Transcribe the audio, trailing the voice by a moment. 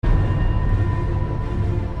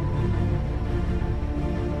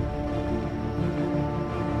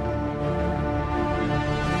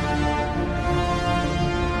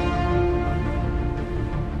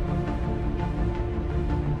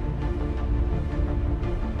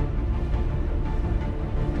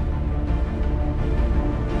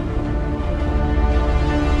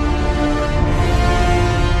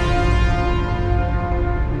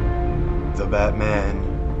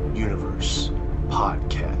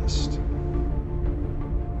Podcast.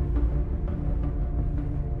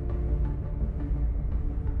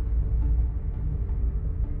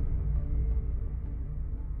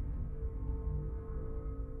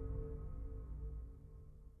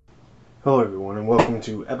 Hello everyone, and welcome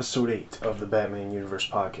to episode 8 of the Batman Universe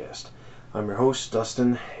Podcast. I'm your host,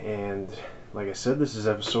 Dustin, and like I said, this is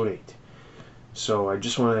episode 8. So I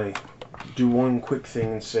just want to do one quick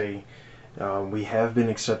thing and say we have been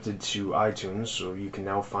accepted to iTunes, so you can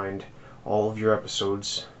now find all of your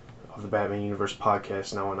episodes of the Batman Universe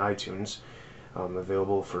Podcast now on iTunes,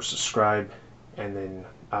 available for subscribe, and then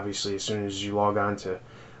obviously as soon as you log on to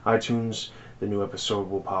iTunes, the new episode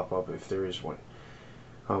will pop up if there is one.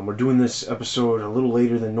 We're doing this episode a little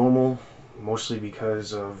later than normal, mostly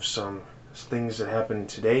because of some things that happened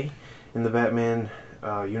today in the Batman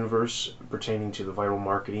universe pertaining to the viral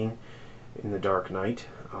marketing in the Dark Knight.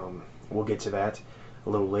 We'll get to that a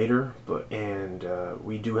little later, and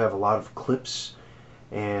we do have a lot of clips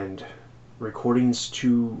and recordings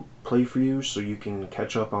to play for you so you can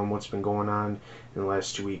catch up on what's been going on in the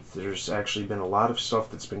last 2 weeks. There's actually been a lot of stuff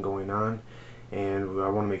that's been going on, and I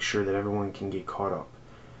want to make sure that everyone can get caught up.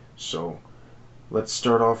 So let's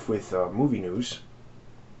start off with movie news.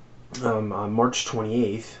 On March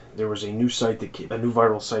 28th, there was a new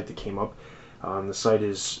viral site that came up. The site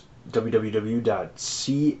is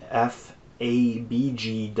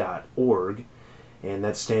www.cfabg.org, and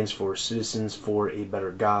that stands for Citizens for a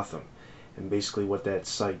Better Gotham. And basically what that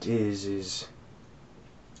site is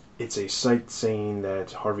it's a site saying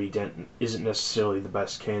that Harvey Dent isn't necessarily the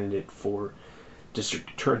best candidate for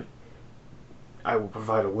district attorney. I will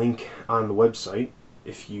provide a link on the website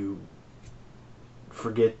if you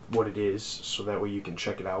forget what it is, so that way you can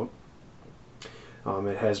check it out.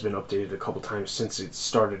 It has been updated a couple times since it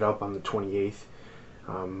started up on the 28th,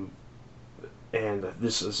 and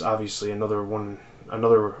this is obviously another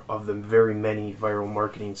of the very many viral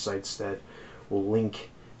marketing sites that will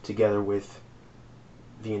link together with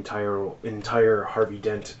the entire Harvey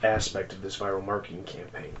Dent aspect of this viral marketing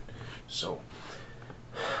campaign. So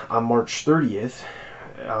on March 30th,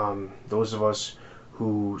 those of us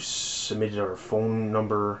who submitted our phone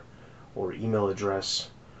number or email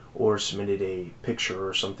address or submitted a picture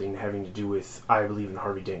or something having to do with I Believe in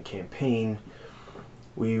Harvey Dent campaign,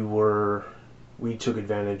 we took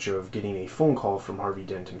advantage of getting a phone call from Harvey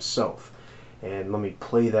Dent himself. And let me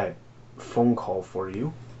play that phone call for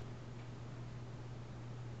you.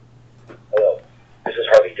 Hello, this is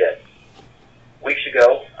Harvey Dent. Weeks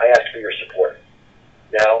ago, I asked for your support.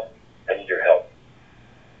 Now, I need your help.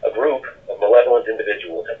 A group of malevolent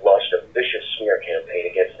individuals have launched a vicious smear campaign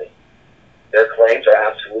against me. Their claims are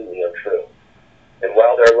absolutely untrue. And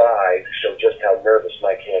while their lies show just how nervous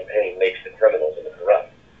my campaign makes the criminals and the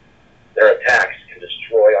corrupt, their attacks can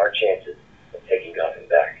destroy our chances of taking Gotham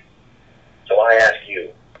back. So I ask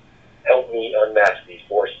you, help me unmask these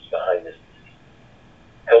forces behind this disease.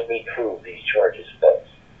 Help me prove these charges false.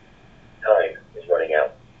 Time is running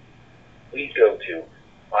out. Please go to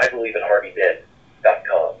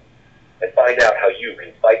IBelieveInHarveyDent.com and find out how you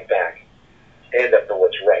can fight back, stand up for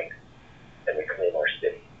what's right, and reclaim our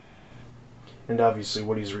city. And obviously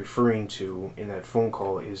what he's referring to in that phone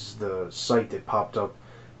call is the site that popped up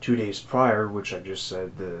 2 days prior, which I just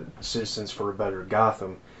said, the Citizens for a Better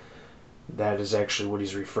Gotham. That is actually what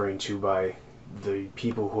he's referring to by the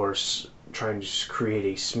people who are trying to create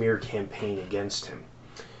a smear campaign against him.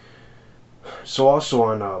 So also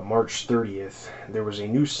on March 30th, there was a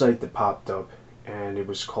new site that popped up, and it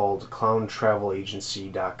was called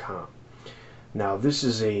ClownTravelAgency.com. Now this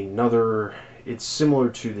is it's similar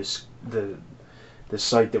to the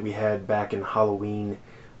site that we had back in Halloween,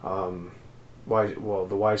 the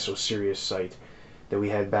Why So Serious site that we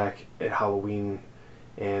had back at Halloween,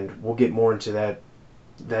 and we'll get more into that.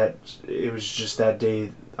 That it was just that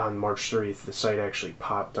day on March 30th the site actually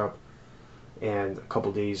popped up, and a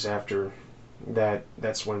couple days after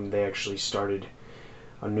that's when they actually started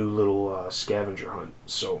a new little scavenger hunt.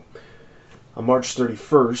 So on March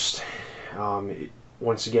 31st,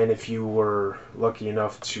 once again, if you were lucky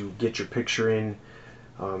enough to get your picture in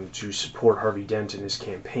to support Harvey Dent in his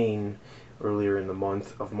campaign earlier in the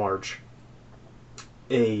month of March,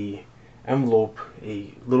 a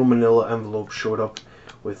little manila envelope showed up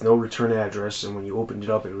with no return address, and when you opened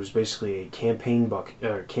it up, it was basically a campaign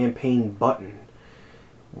button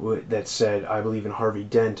that said I Believe in Harvey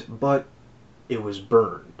Dent, but it was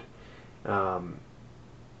burned.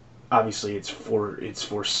 Obviously it's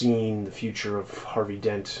foreseeing the future of Harvey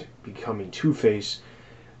Dent becoming Two-Face,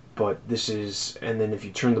 but and then if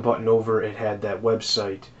you turn the button over, it had that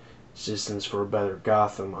website Citizens for a Better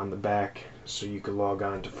Gotham on the back, so you could log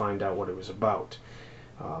on to find out what it was about.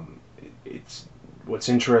 It's what's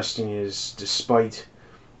interesting is, despite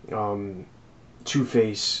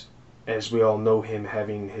Two-Face, as we all know him,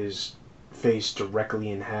 having his face directly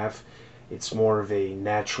in half, it's more of a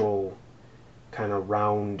natural kind of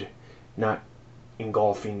round, not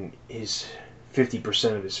engulfing his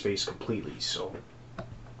 50% of his face completely. So,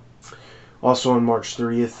 also on March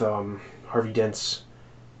 30th, Harvey Dent's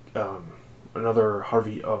another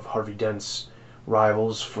Harvey Dent's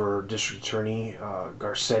rivals for district attorney,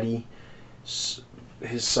 Garcetti.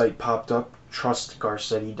 His site popped up,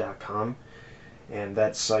 trustgarcetti.com, and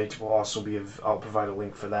that site will also be. I'll provide a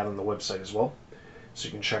link for that on the website as well, so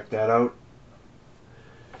you can check that out.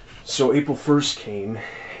 So April 1st came,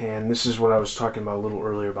 and this is what I was talking about a little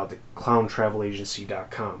earlier about the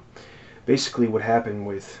clowntravelagency.com. Basically, what happened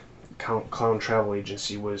with Clown Travel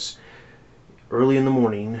Agency was, early in the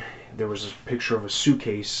morning, there was a picture of a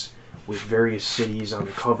suitcase with various cities on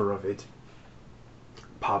the cover of it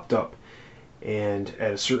popped up, and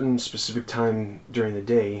at a certain specific time during the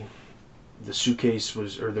day, the suitcase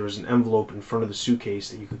there was an envelope in front of the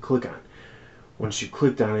suitcase that you could click on. Once you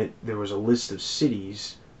clicked on it, there was a list of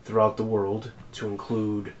cities throughout the world, to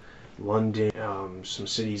include London, some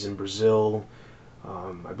cities in Brazil,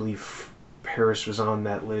 I believe Paris was on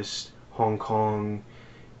that list, Hong Kong,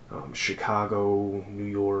 Chicago, New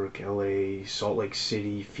York, LA, Salt Lake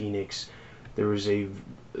City, Phoenix. There was a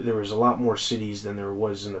lot more cities than there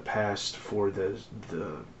was in the past for the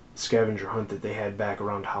scavenger hunt that they had back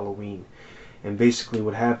around Halloween. And basically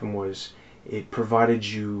what happened was, it provided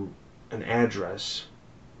you an address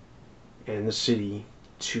and the city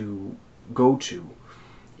to go to,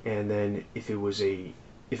 and then if it was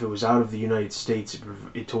out of the United States,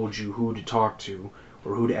 it told you who to talk to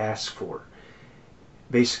or who to ask for.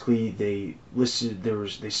 Basically, they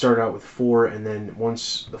started out with 4, and then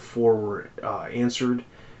once the 4 were answered,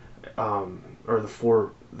 or the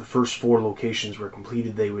first 4 locations were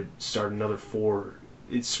completed, they would start another 4.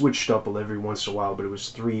 It switched up every once in a while, but it was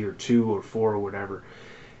 3 or 2 or 4 or whatever.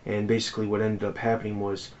 And basically what ended up happening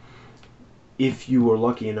was, if you were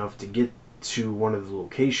lucky enough to get to one of the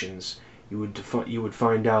locations, you would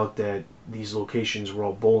find out that these locations were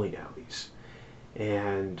all bowling alleys.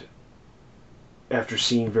 And after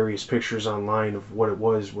seeing various pictures online of what it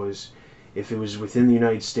was if it was within the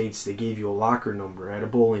United States, they gave you a locker number at a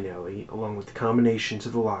bowling alley along with the combination to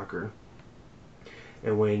the locker.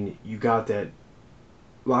 And when you got that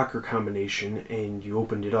locker combination and you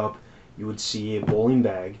opened it up, you would see a bowling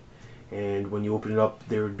bag. And when you open it up,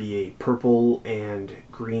 there would be a purple and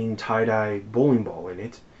green tie-dye bowling ball in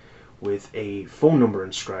it with a phone number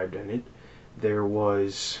inscribed in it. There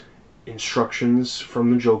was instructions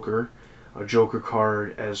from the Joker, a Joker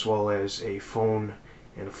card, as well as a phone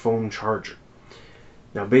and a phone charger.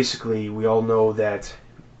 Now basically, we all know that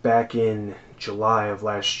back in July of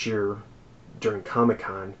last year, during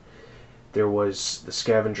Comic-Con, there was the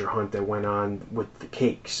scavenger hunt that went on with the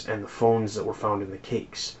cakes and the phones that were found in the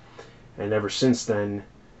cakes. And ever since then,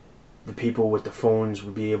 the people with the phones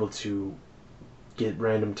would be able to get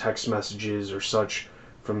random text messages or such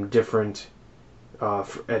from different,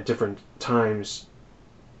 at different times,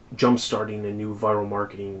 jump-starting a new viral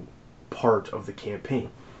marketing part of the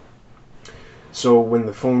campaign. So when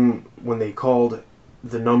they called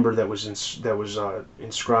the number that was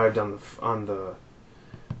inscribed on the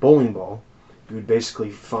bowling ball, you would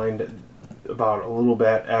basically find about a little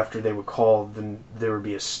bit after they would call, then there would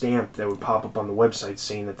be a stamp that would pop up on the website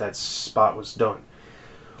saying that spot was done.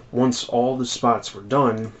 Once all the spots were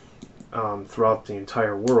done throughout the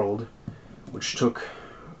entire world, which took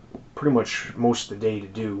pretty much most of the day to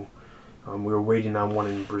do, we were waiting on one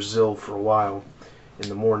in Brazil for a while in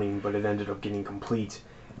the morning, but it ended up getting complete.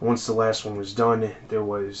 And once the last one was done, there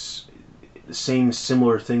was the same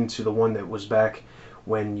similar thing to the one that was back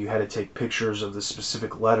when you had to take pictures of the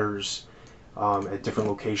specific letters at different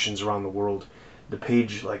locations around the world. The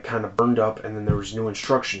page kind of burned up, and then there was new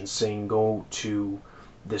instructions saying go to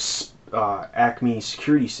this Acme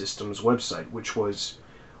Security Systems website, which was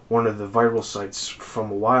one of the viral sites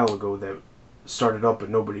from a while ago that started up,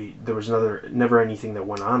 but there was never anything that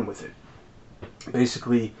went on with it.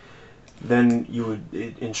 Basically, then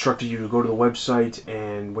it instructed you to go to the website,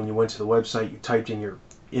 and when you went to the website, you typed in your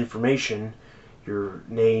information, your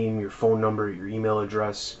name, your phone number, your email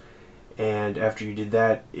address, and after you did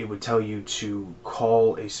that, it would tell you to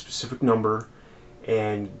call a specific number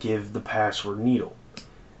and give the password Needle.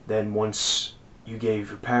 Then once you gave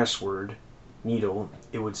your password Needle,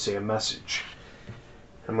 it would say a message.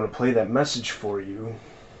 I'm going to play that message for you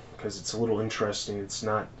because it's a little interesting. It's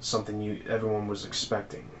not something everyone was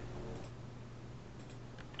expecting.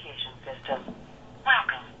 System.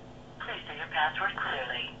 Welcome. Please say your password clearly.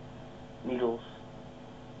 clearly. Needles.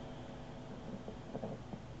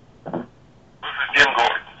 This is Jim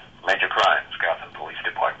Gordon, Major Crimes, Gotham Police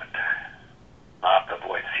Department. Not the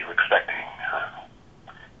voice you were expecting.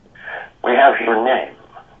 We have your name.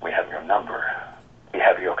 We have your number. We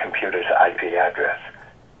have your computer's IP address.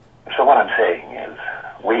 So what I'm saying is,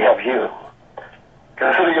 we have you.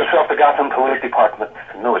 Consider yourself the Gotham Police Department's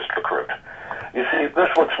newest recruit. You see, this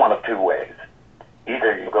works one of two ways.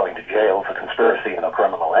 Either you're going to jail for conspiracy in a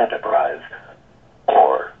criminal enterprise,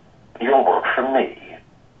 or you'll work for me.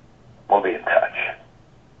 We'll be in touch.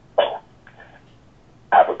 Oh,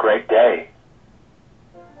 have a great day.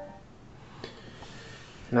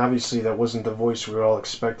 And obviously that wasn't the voice we were all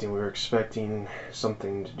expecting. We were expecting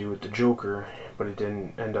something to do with the Joker, but it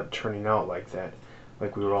didn't end up turning out like that,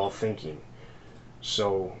 like we were all thinking.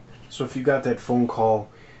 So if you got that phone call,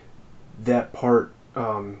 that part,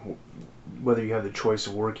 whether you have the choice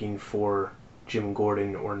of working for Jim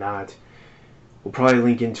Gordon or not, we'll probably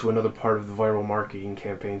link into another part of the viral marketing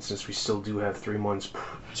campaign, since we still do have 3 months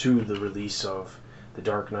to the release of The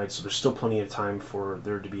Dark Knight, so there's still plenty of time for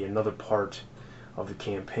there to be another part of the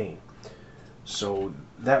campaign. So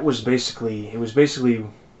that was basically,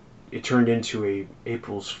 it turned into a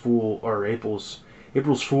April's Fool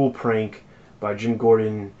prank by Jim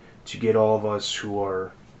Gordon to get all of us who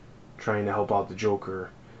are trying to help out the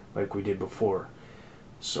Joker like we did before.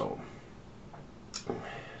 So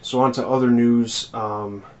on to other news.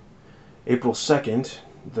 April 2nd,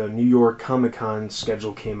 the New York Comic-Con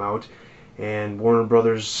schedule came out, and Warner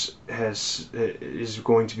Brothers is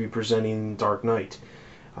going to be presenting Dark Knight.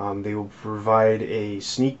 They will provide a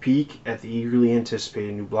sneak peek at the eagerly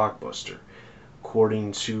anticipated new blockbuster.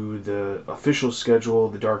 According to the official schedule,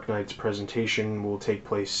 the Dark Knight's presentation will take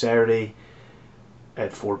place Saturday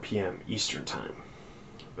at 4 p.m. Eastern Time.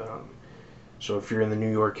 So if you're in the New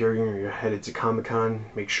York area or you're headed to Comic-Con,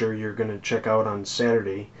 make sure you're going to check out on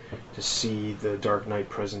Saturday to see the Dark Knight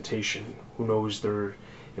presentation. Who knows, it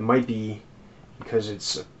might be, because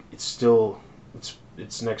it's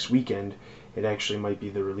next weekend, it actually might be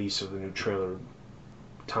the release of the new trailer.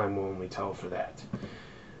 Time will only tell for that.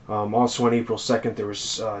 Also on April 2nd,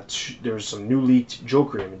 there was some new leaked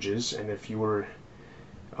Joker images, and if you were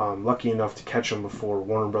lucky enough to catch them before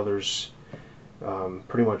Warner Brothers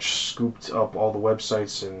pretty much scooped up all the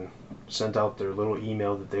websites and sent out their little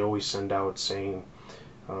email that they always send out saying,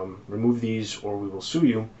 remove these or we will sue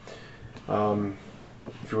you.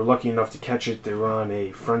 If you were lucky enough to catch it, they were on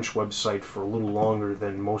a French website for a little longer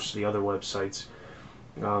than most of the other websites.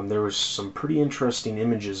 There was some pretty interesting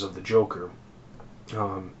images of the Joker.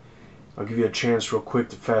 I'll give you a chance real quick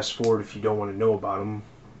to fast forward if you don't want to know about them.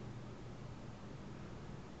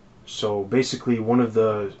 So basically, one of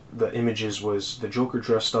the images was the Joker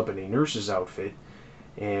dressed up in a nurse's outfit,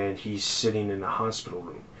 and he's sitting in a hospital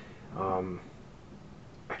room.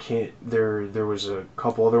 There was a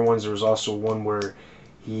couple other ones. There was also one where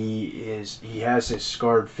he has his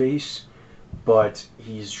scarred face, but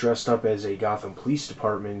he's dressed up as a Gotham Police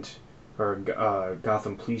Department or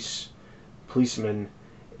Gotham policeman,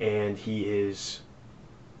 and he is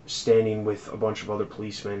standing with a bunch of other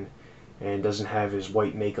policemen and doesn't have his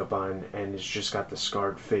white makeup on and has just got the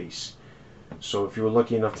scarred face. So if you were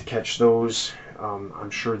lucky enough to catch those,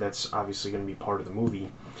 I'm sure that's obviously going to be part of the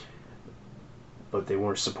movie, but they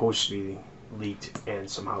weren't supposed to be leaked, and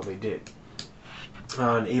somehow they did.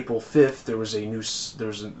 On April 5th,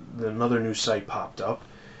 another new site popped up,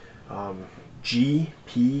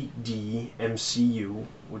 GPD-MCU,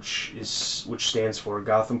 which stands for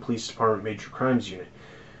Gotham Police Department Major Crimes Unit,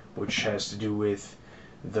 which has to do with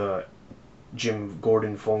the Jim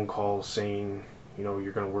Gordon phone call saying,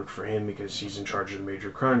 you're going to work for him because he's in charge of the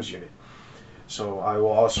Major Crimes Unit. So I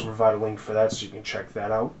will also provide a link for that so you can check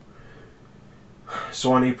that out.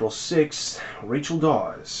 So on April 6th, Rachel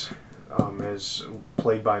Dawes, as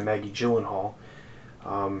played by Maggie Gyllenhaal,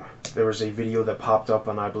 there was a video that popped up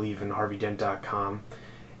on, I believe, in HarveyDent.com,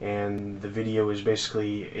 and the video is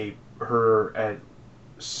basically her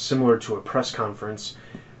similar to a press conference,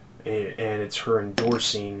 and it's her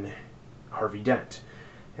endorsing Harvey Dent.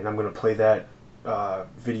 And I'm going to play that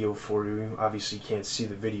video for you. Obviously you can't see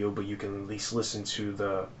the video, but you can at least listen to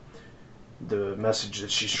the message that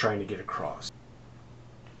she's trying to get across.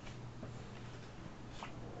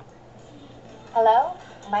 Hello,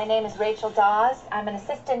 my name is Rachel Dawes. I'm an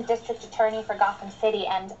assistant district attorney for Gotham City,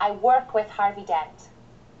 and I work with Harvey Dent.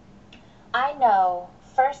 I know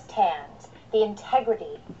firsthand the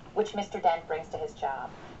integrity which Mr. Dent brings to his job.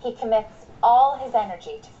 He commits all his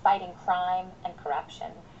energy to fighting crime and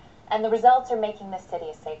corruption, and the results are making this city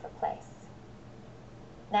a safer place.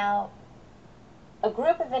 Now, a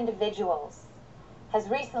group of individuals has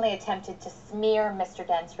recently attempted to smear Mr.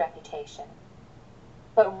 Dent's reputation.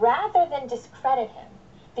 But rather than discredit him,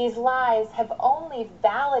 these lies have only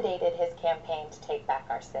validated his campaign to take back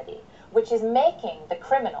our city, which is making the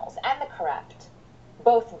criminals and the corrupt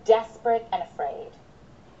both desperate and afraid.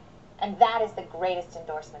 And that is the greatest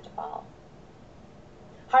endorsement of all.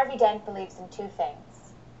 Harvey Dent believes in two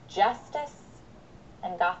things: justice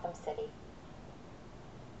and Gotham City.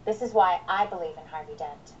 This is why I believe in Harvey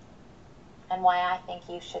Dent, and why I think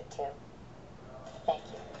you should too. Thank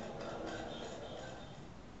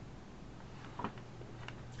you.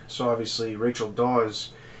 So obviously Rachel Dawes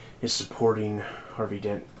is supporting Harvey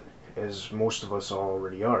Dent, as most of us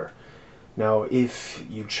already are. Now, if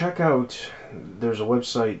you check out, there's a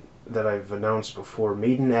website that I've announced before,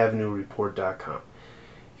 MaidenAvenueReport.com.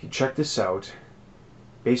 If you check this out,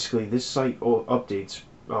 basically this site updates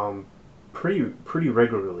pretty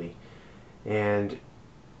regularly, and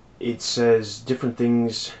it says different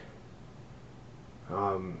things,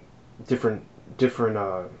 different.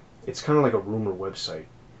 It's kind of like a rumor website.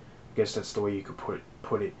 I guess that's the way you could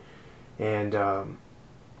put it. And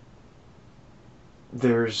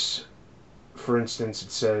there's, for instance,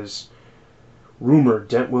 it says, rumor,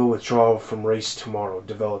 Dent will withdraw from race tomorrow,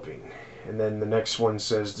 developing. And then the next one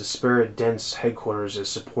says, despair at Dent's headquarters as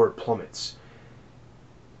support plummets.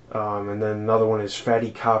 And then another one is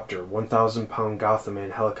fatty copter, 1,000-pound Gotham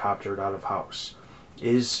man helicoptered out of house.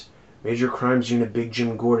 Is Major Crimes Unit Big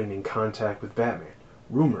Jim Gordon in contact with Batman?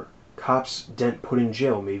 Rumor, cops Dent put in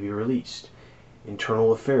jail may be released.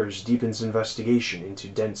 Internal Affairs deepens investigation into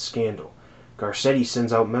Dent's scandal. Garcetti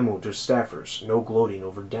sends out memo to staffers, no gloating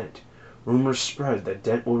over Dent. Rumors spread that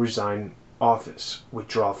Dent will resign office,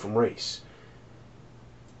 withdraw from race.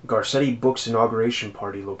 Garcetti books inauguration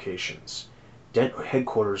party locations. Dent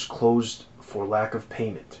headquarters closed for lack of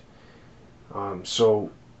payment.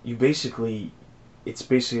 So you basically, it's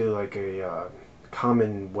basically like a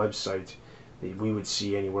common website that we would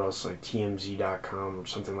see anywhere else, like TMZ.com or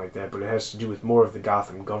something like that, but it has to do with more of the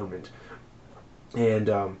Gotham government.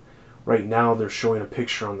 And right now they're showing a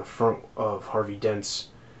picture on the front of Harvey Dent's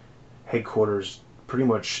headquarters. Pretty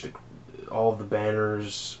much all of the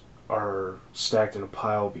banners are stacked in a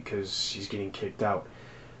pile because he's getting kicked out.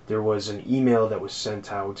 There was an email that was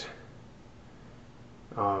sent out.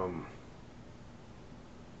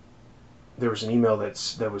 There was an email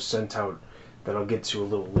that was sent out that I'll get to a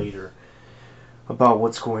little later about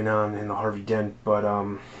what's going on in the Harvey Dent. But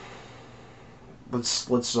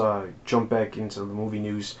let's jump back into the movie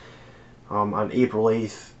news. On April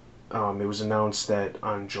 8th, it was announced that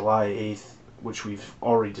on July 8th, which we've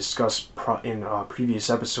already discussed in previous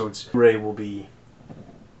episodes, Blu-ray will be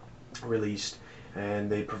released,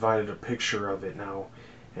 and they provided a picture of it now.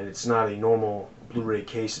 And it's not a normal Blu-ray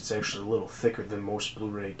case, it's actually a little thicker than most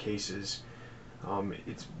Blu-ray cases.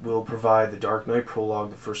 It will provide the Dark Knight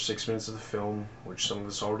prologue, the first 6 minutes of the film, which some of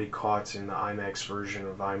us already caught in the IMAX version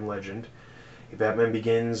of I'm Legend. A Batman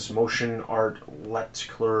Begins motion art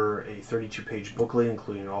lecture, a 32-page booklet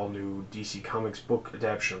including all new DC Comics book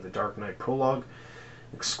adaptation of the Dark Knight prologue,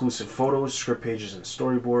 exclusive photos, script pages, and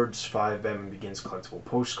storyboards, 5 Batman Begins collectible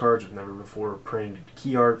postcards with never before printed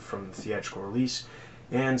key art from the theatrical release,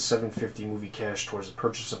 and $7.50 movie cash towards the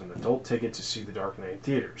purchase of an adult ticket to see The Dark Knight in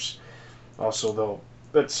theaters. Also, though,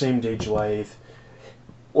 that same day, July 8th,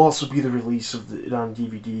 will also be the release of it on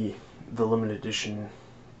DVD, the limited edition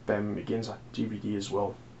Batman Begins on DVD as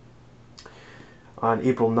well. On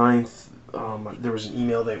April 9th, there was an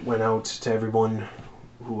email that went out to everyone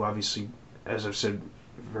who obviously, as I've said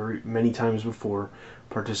very many times before,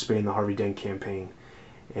 participate in the Harvey Dent campaign.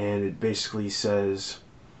 And it basically says,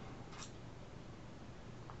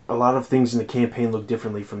 a lot of things in the campaign look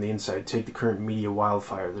differently from the inside. Take the current media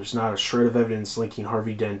wildfire. There's not a shred of evidence linking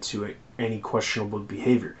Harvey Dent to any questionable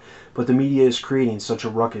behavior. But the media is creating such a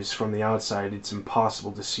ruckus from the outside, it's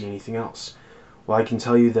impossible to see anything else. Well, I can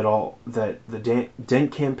tell you that the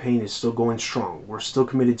Dent campaign is still going strong. We're still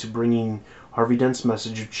committed to bringing Harvey Dent's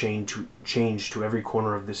message of change to every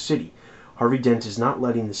corner of the city. Harvey Dent is not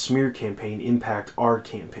letting the smear campaign impact our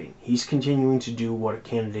campaign. He's continuing to do what a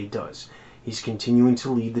candidate does. He's continuing to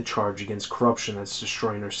lead the charge against corruption that's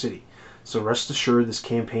destroying our city. So rest assured, this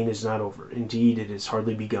campaign is not over. Indeed, it has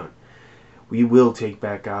hardly begun. We will take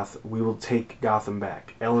back Gotham. We will take Gotham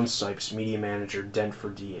back. Ellen Sipes, media manager, Dent for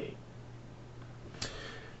DA.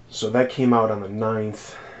 So that came out on the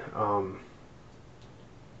 9th.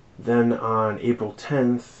 Then on April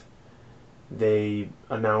 10th, they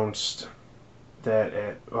announced that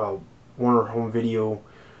at Warner Home Video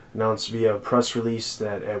announced via a press release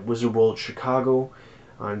that at Wizard World Chicago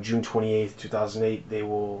on June 28th, 2008, they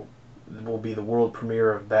will be the world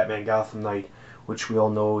premiere of Batman Gotham Knight, which we all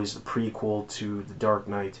know is the prequel to The Dark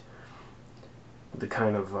Knight, the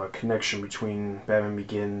kind of connection between Batman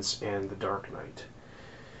Begins and The Dark Knight.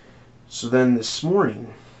 So then this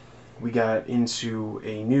morning, we got into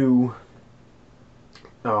a new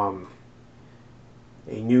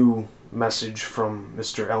message from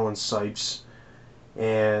Mr. Alan Sipes,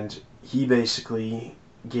 and he basically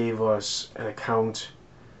gave us an account,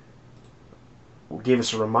 gave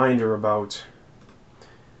us a reminder about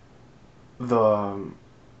the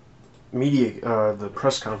the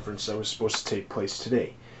press conference that was supposed to take place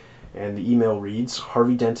today. And the email reads,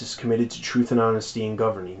 Harvey Dent is committed to truth and honesty in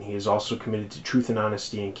governing. He is also committed to truth and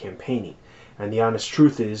honesty in campaigning. And the honest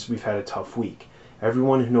truth is, we've had a tough week.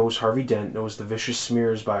 Everyone who knows Harvey Dent knows the vicious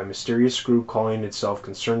smears by a mysterious group calling itself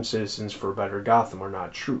Concerned Citizens for a Better Gotham are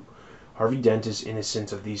not true. Harvey Dent is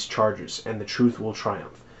innocent of these charges, and the truth will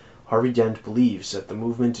triumph. Harvey Dent believes that the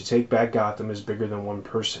movement to take back Gotham is bigger than one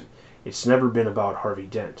person. It's never been about Harvey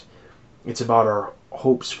Dent. It's about our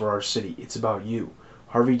hopes for our city. It's about you.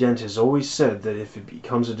 Harvey Dent has always said that if it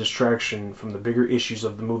becomes a distraction from the bigger issues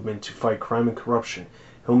of the movement to fight crime and corruption,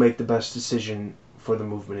 he'll make the best decision for the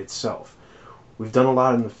movement itself. We've done a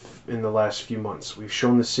lot in the last few months. We've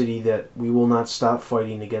shown the city that we will not stop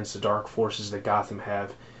fighting against the dark forces that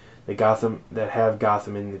have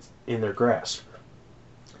Gotham in their grasp.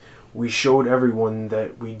 We showed everyone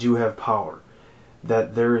that we do have power,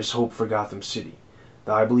 that there is hope for Gotham City.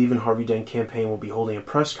 The I Believe in Harvey Dent campaign will be holding a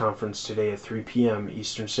press conference today at 3 p.m.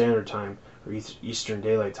 Eastern Standard Time, or Eastern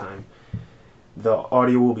Daylight Time. The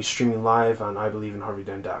audio will be streaming live on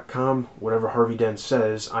IBelieveInHarveyDent.com. Whatever Harvey Dent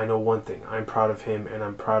says, I know one thing. I'm proud of him, and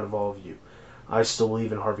I'm proud of all of you. I still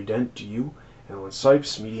believe in Harvey Dent. Do you? Alan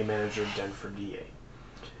Sipes, Media Manager, Denford DA.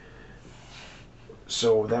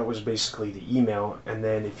 So that was basically the email. And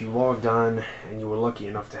then if you logged on and you were lucky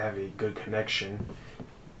enough to have a good connection,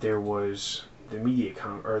 there was the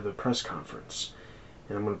the press conference.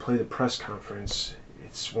 And I'm going to play the press conference.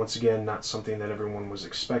 It's once again not something that everyone was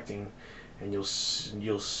expecting, and you'll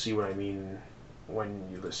see what I mean when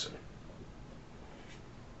you listen.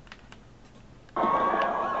 Get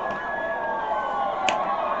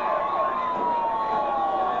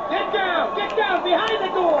down behind the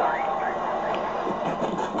door.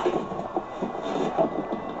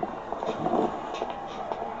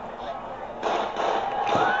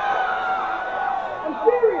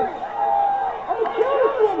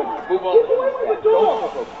 Move on. Keep away from the door!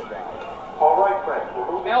 All right, Frank.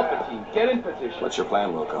 Alpha team, get in position. What's your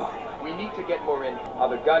plan, Wilco? We need to get more in.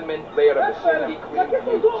 Other gunmen, lay out a vicinity, clean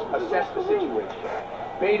views, assess the situation.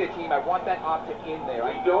 Beta team, I want that optic in there.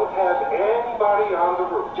 We don't have anybody on the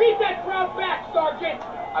roof. Keep that crowd back, Sergeant!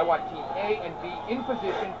 I want team A and B in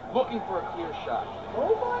position, looking for a clear shot.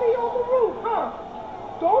 Nobody on the roof, huh?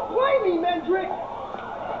 Don't blame me, Mendrick!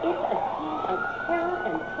 It's a scene of terror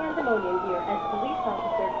and pandemonium here as police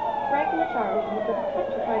officer Frank Notaro uses a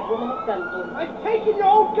petrified woman at gunpoint. I'm taking your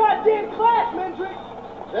own goddamn class, Mendrick!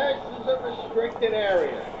 This is a restricted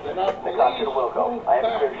area. You're not Nick Oscar to Wilco. I have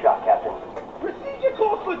a clear shot, Captain. Procedure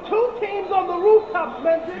calls for 2 teams on the rooftops,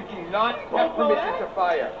 Mendrick! You do not have permission to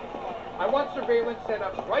fire. I want surveillance set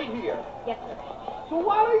up right here. Yes, sir. So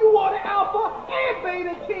why don't you order Alpha and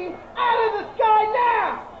Beta team out of the sky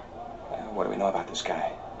now? What do we know about this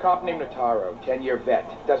guy? Cop named Notaro, 10-year vet.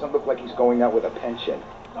 Doesn't look like he's going out with a pension.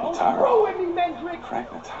 Don't Notaro. screw with me, Mendrick! Frank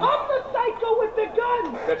Notaro. I'm the psycho with the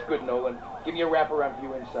gun! That's good, Nolan. Give me a wraparound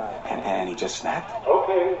view inside. And he just snapped?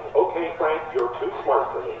 Okay, Frank, you're too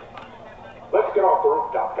smart for me. Let's get off the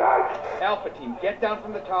rooftop, guys. Alpha team, get down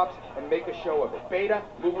from the tops and make a show of it. Beta,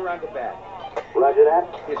 move around the back. Roger that.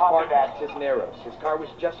 His partner, Cisneros. His car was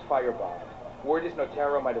just firebombed. Word is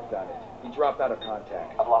Notaro might have done it. He dropped out of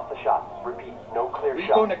contact. I've lost the shot. Repeat, no clear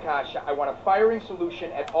Rico shot. Nakasha, I want a firing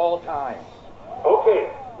solution at all times.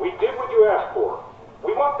 Okay, we did what you asked for.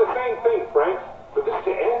 We want the same thing, Frank. For this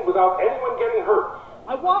to end without anyone getting hurt.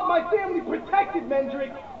 I want my family protected,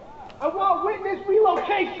 Mendrick! I want witness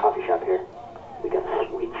relocation! Coffee shop here. We got a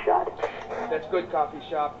sweet shot. That's good, coffee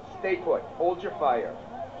shop. Stay put. Hold your fire.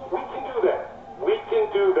 We can do that. We can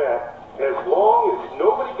do that. As long as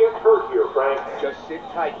nobody gets hurt here, Frank. Just sit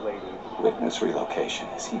tight, ladies. Witness relocation.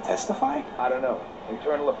 Is he testifying? I don't know.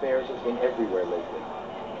 Internal affairs has been everywhere lately.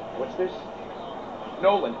 What's this?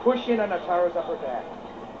 Nolan, push in on Notaro's upper back.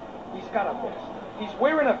 He's got a vest. He's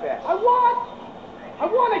wearing a vest. I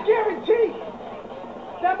want a guarantee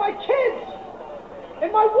that my kids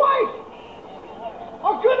and my wife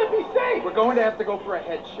are gonna be safe! We're going to have to go for a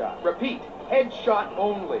headshot. Repeat, headshot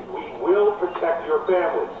only. We will protect your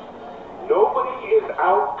family. Nobody is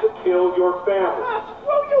out to kill your family. Ah,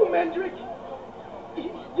 screw you, Mendrick! You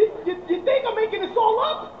think I'm making this all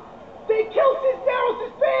up? They killed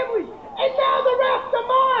Cisneros' family, and now they're after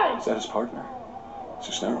mine! Is that his partner?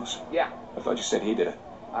 Cisneros? Yeah. I thought you said he did it.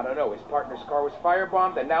 I don't know. His partner's car was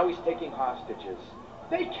firebombed, and now he's taking hostages.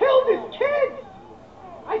 They killed his kids!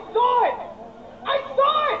 I saw it! I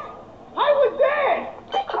saw it! I was there!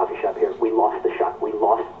 Coffee shop here. We lost the shot. We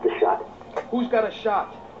lost the shot. Who's got a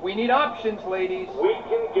shot? We need options, ladies. We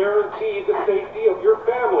can guarantee the safety of your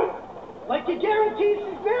family. Like you guaranteed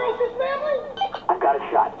Cisneros' family? I've got a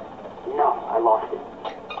shot. No, I lost it.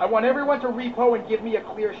 I want everyone to repo and give me a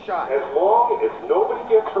clear shot. As long as nobody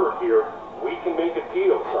gets hurt here, we can make a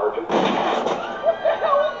deal, Sergeant. What the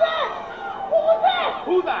hell was that? What was that?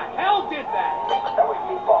 Who the hell did that? That was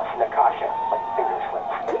me, boss, Nakasha. My finger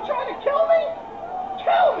slipped. You trying to kill me?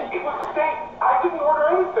 Kill me! It was a mistake. I didn't order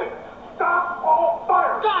anything. Stop all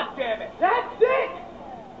fire. God damn it! That's it!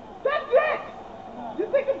 That's it! You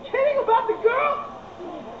think I'm kidding about the girl?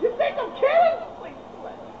 You think I'm kidding?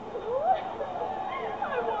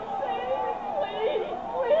 I won't say it. Please,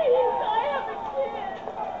 please, I have a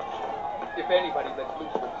kid. If anybody lets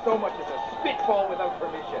loose with so much as a spitball without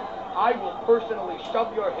permission, I will personally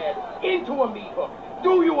shove your head into a meat hook.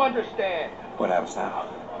 Do you understand? What happens now?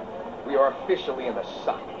 We are officially in the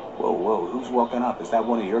suck. Whoa, whoa, who's walking up? Is that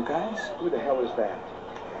one of your guys? Who the hell is that?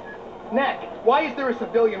 Neck, why is there a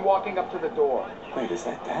civilian walking up to the door? Wait, is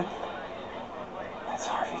that Dent? That's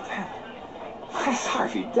Harvey Dent. That's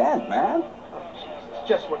Harvey Dent, man. Oh, Jesus,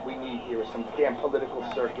 just what we need here is some damn political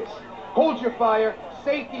circus. Hold your fire,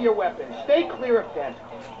 safety your weapons, stay clear of Dent.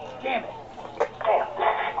 Damn it. Damn,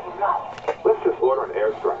 screwed up. Let's just order an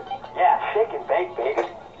airstrike. Yeah, shake and bake, baby.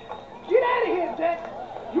 Get out of here, Dent!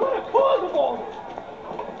 You're the cause of all this!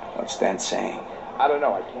 What's Dent saying? I don't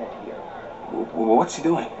know, I can't hear. What's he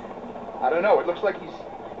doing? I don't know, it looks like he's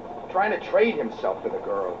trying to trade himself for the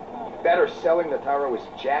girl. Better selling Notaro his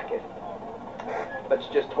jacket. Let's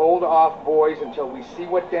just hold off, boys, until we see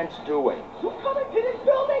what Dent's doing. You come into this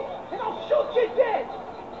building, and I'll shoot you dead!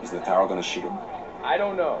 Is Notaro gonna shoot him? I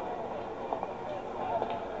don't know.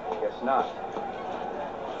 Guess not.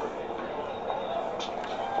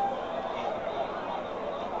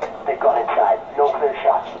 They've gone inside. No clear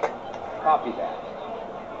shots. Copy that.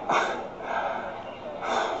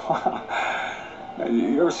 Now,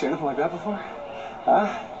 you ever seen anything like that before?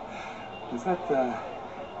 Huh?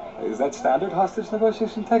 Is that standard hostage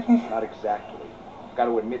negotiation technique? Not exactly. Got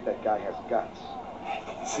to admit that guy has guts.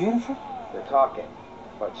 Can you see anything? They're talking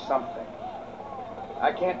about something.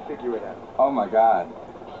 I can't figure it out. Oh my God.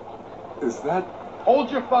 Is that...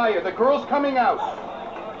 Hold your fire. The girl's coming out.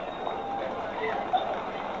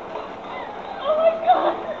 Oh my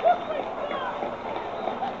God!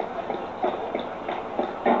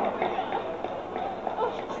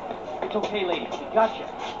 It's okay, ladies. We got you.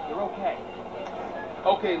 You're okay.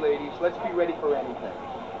 Okay, ladies. Let's be ready for anything.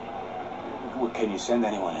 Can you send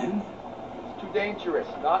anyone in? It's too dangerous.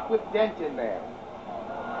 Not with Dent in there.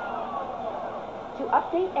 To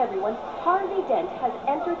update everyone, Harvey Dent has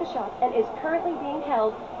entered the shop and is currently being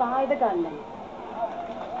held by the gunman.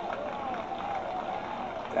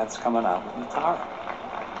 Dent's coming out with Notaro.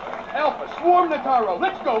 Alpha, swarm Notaro.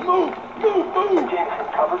 Let's go. Move. Move, move. Jameson,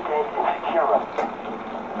 cover Dent and secure him.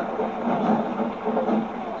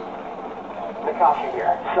 Nakasha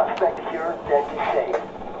here. Suspect secured. Dent is safe.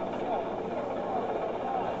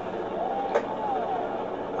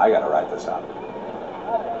 I gotta write this out.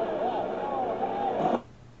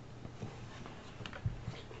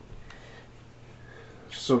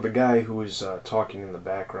 So the guy who was talking in the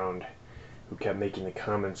background, who kept making the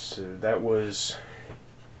comments, that was,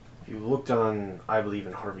 if you looked on, I believe,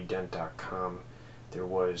 in HarveyDent.com, there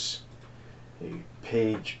was a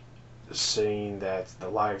page saying that the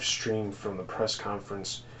live stream from the press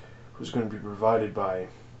conference was going to be provided by,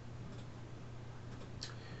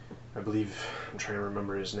 I believe, I'm trying to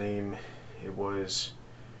remember his name, it was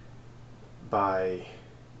by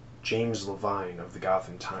James Levine of the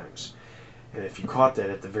Gotham Times. And if you caught that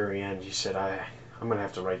at the very end, he said, I'm going to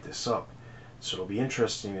have to write this up. So it'll be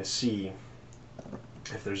interesting to see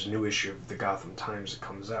if there's a new issue of the Gotham Times that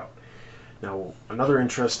comes out. Now, another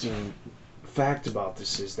interesting fact about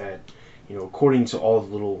this is that, you know, according to all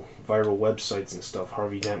the little viral websites and stuff,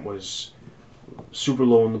 Harvey Dent was super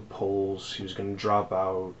low in the polls, he was going to drop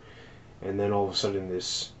out, and then all of a sudden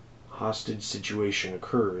this hostage situation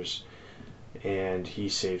occurs, and he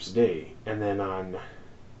saves the day. And then on,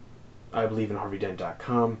 I believe in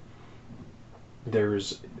HarveyDent.com,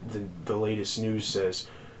 there's the latest news says,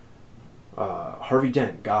 Harvey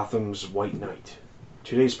Dent, Gotham's White Knight.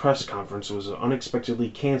 Today's press conference was unexpectedly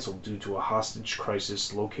canceled due to a hostage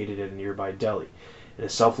crisis located at a nearby deli. In a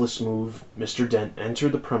selfless move, Mr. Dent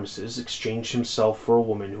entered the premises, exchanged himself for a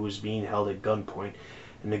woman who was being held at gunpoint,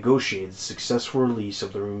 and negotiated the successful release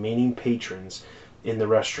of the remaining patrons in the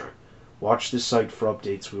restaurant. Watch the site for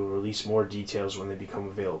updates. We will release more details when they become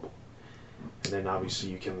available. And then obviously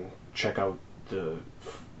you can check out the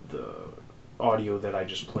audio that I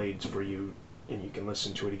just played for you, and you can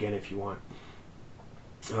listen to it again if you want.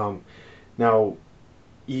 Now,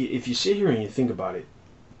 if you sit here and you think about it,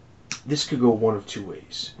 this could go one of two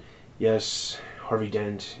ways. Yes, Harvey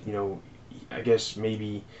Dent, I guess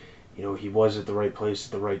maybe, he was at the right place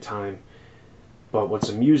at the right time. But what's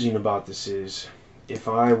amusing about this is, if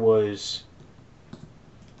I was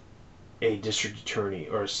a district attorney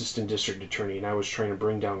or assistant district attorney and I was trying to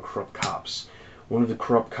bring down corrupt cops, one of the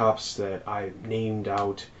corrupt cops that I named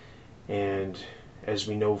out, and as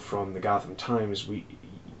we know from the Gotham Times, we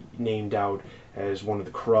named out as one of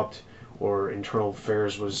the corrupt or Internal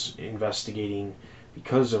Affairs was investigating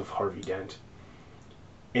because of Harvey Dent,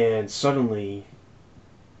 and suddenly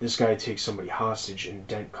this guy takes somebody hostage and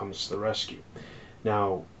Dent comes to the rescue.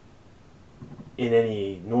 Now, in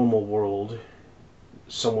any normal world,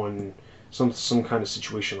 some kind of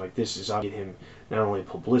situation like this is out to get him not only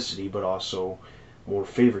publicity but also more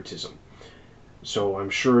favoritism. So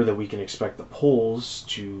I'm sure that we can expect the polls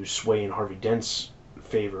to sway in Harvey Dent's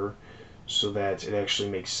favor, so that it actually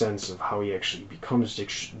makes sense of how he actually becomes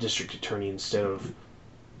district attorney instead of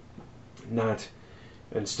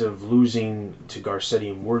losing to Garcetti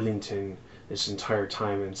and Worthington this entire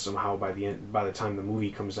time, and somehow by the time the movie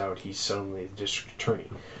comes out, he's suddenly the district attorney.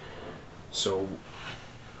 So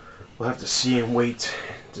we'll have to see and wait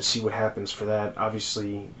to see what happens for that.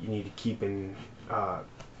 Obviously, you need to keep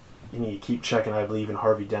checking, I believe, in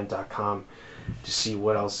HarveyDent.com to see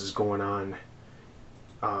what else is going on.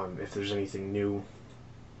 If there's anything new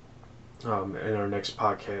in our next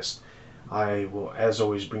podcast, I will, as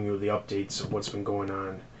always, bring you the updates of what's been going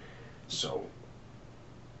on. So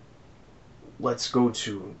let's go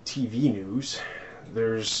to TV news.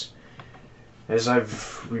 As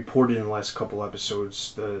I've reported in the last couple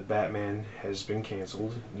episodes, the Batman has been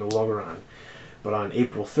canceled, no longer on. But on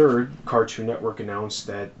April 3rd, Cartoon Network announced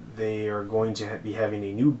that they are going to be having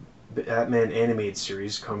a new Batman animated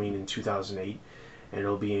series coming in 2008, and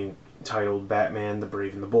it'll be entitled Batman the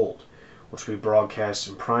Brave and the Bold, which will be broadcast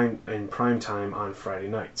in prime time on Friday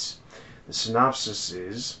nights. The synopsis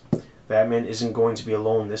is, Batman isn't going to be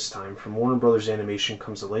alone this time. From Warner Brothers Animation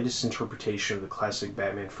comes the latest interpretation of the classic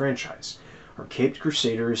Batman franchise. Our caped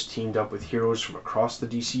crusader is teamed up with heroes from across the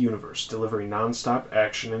DC universe, delivering non-stop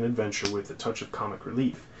action and adventure with a touch of comic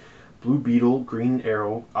relief. Blue Beetle, Green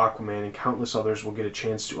Arrow, Aquaman, and countless others will get a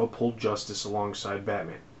chance to uphold justice alongside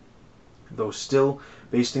Batman. Though still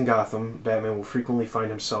based in Gotham, Batman will frequently find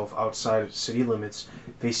himself outside of city limits,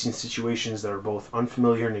 facing situations that are both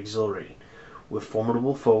unfamiliar and exhilarating. With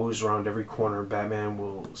formidable foes around every corner, Batman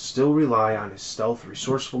will still rely on his stealth,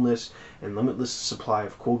 resourcefulness, and limitless supply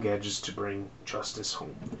of cool gadgets to bring justice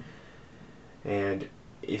home. And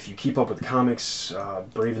if you keep up with the comics,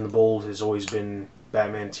 Brave and the Bold has always been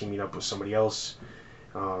Batman teaming up with somebody else,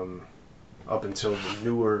 up until the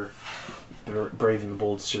newer Brave and the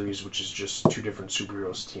Bold series, which is just two different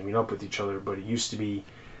superheroes teaming up with each other. But it used to be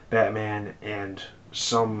Batman and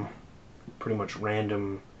some pretty much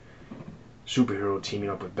random superhero teaming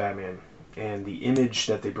up with Batman, and the image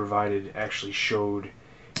that they provided actually showed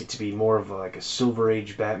it to be more of like a Silver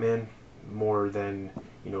Age Batman, more than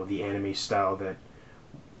the anime style that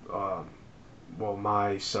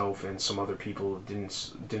myself and some other people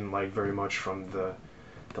didn't like very much from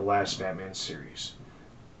the last Batman series.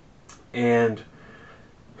 And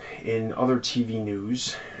in other TV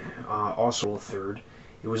news, also 3rd,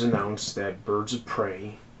 it was announced that Birds of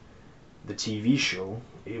Prey, the TV show,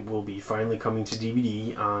 it will be finally coming to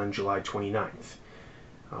DVD on July 29th.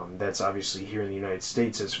 That's obviously here in the United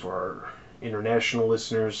States. As for our international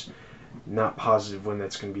listeners, not positive when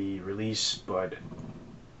that's going to be released, but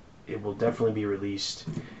it will definitely be released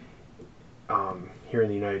here in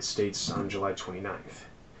the United States on July 29th.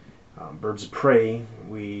 Birds of Prey,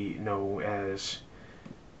 we know as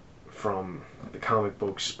from the comic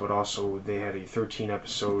books, but also they had a 13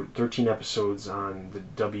 episodes on the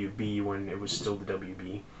WB when it was still the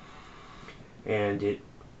WB. And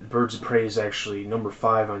Birds of Prey is actually number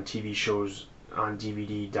 5 on TV shows on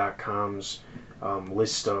DVD.com's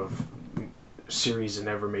list of series that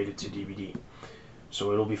never made it to DVD.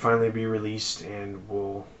 So it'll finally be released, and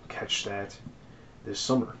we'll catch that this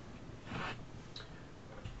summer.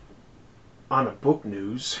 On a book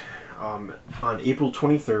news, on April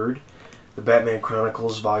 23rd, the Batman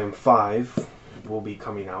Chronicles Volume 5 will be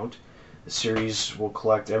coming out. The series will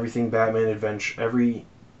collect every Batman adventure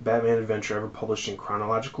ever published in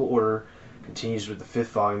chronological order. Continues with the 5th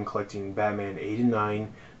volume, collecting Batman 8 and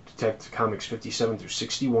 9, Detective Comics 57 through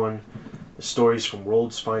 61, the stories from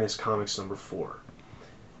World's Finest Comics number 4.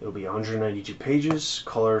 It'll be 192 pages,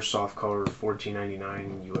 color, soft color,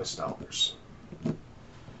 $14.99 US dollars.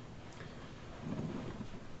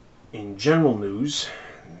 In general news,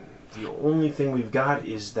 the only thing we've got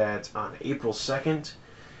is that on April 2nd,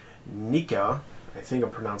 NECA, I think I'm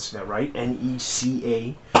pronouncing that right,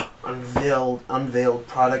 NECA, unveiled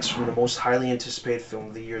products from the most highly anticipated film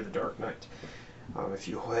of the year, The Dark Knight. If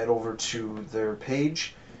you head over to their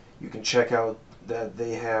page, you can check out that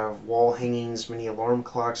they have wall hangings, mini alarm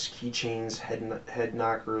clocks, keychains, head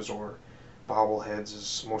knockers, or bobbleheads,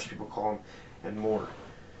 as most people call them, and more.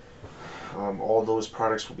 All those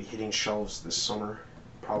products will be hitting shelves this summer,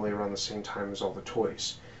 probably around the same time as all the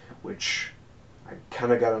toys, which I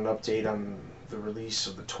kind of got an update on the release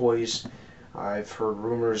of the toys. I've heard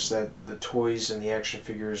rumors that the toys and the action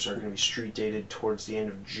figures are going to be street dated towards the end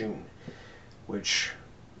of June, which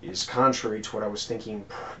is contrary to what I was thinking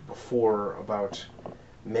before about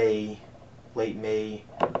May, late May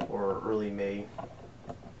or early May,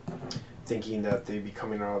 thinking that they'd be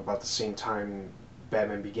coming out about the same time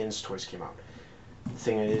Batman Begins toys came out. The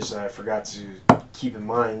thing is, I forgot to keep in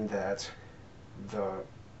mind that the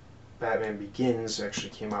Batman Begins actually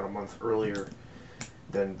came out a month earlier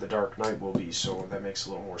than The Dark Knight will be, so that makes a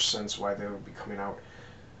little more sense why they would be coming out.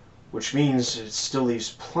 Which means it still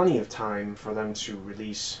leaves plenty of time for them to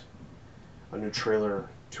release a new trailer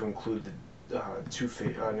to include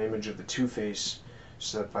the an image of the Two-Face,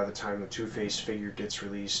 so that by the time the Two-Face figure gets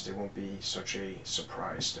released, it won't be such a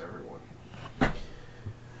surprise to everyone.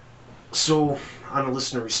 So, on the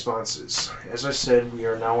listener responses, as I said, we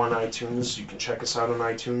are now on iTunes. You can check us out on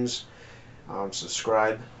iTunes.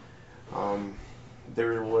 Subscribe.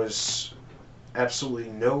 There was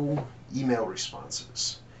absolutely no email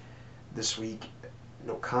responses this week.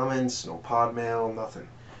 No comments, no pod mail, nothing.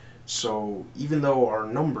 So even though our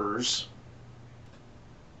numbers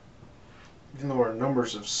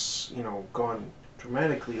have gone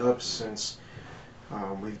dramatically up since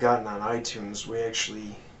we've gotten on iTunes, we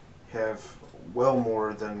actually have well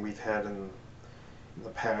more than we've had in the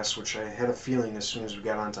past, which I had a feeling as soon as we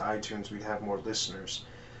got onto iTunes we'd have more listeners.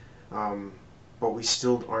 But we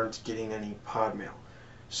still aren't getting any pod mail.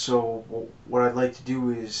 So what I'd like to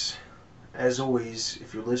do is, as always,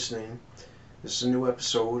 if you're listening, this is a new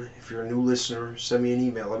episode. If you're a new listener, send me an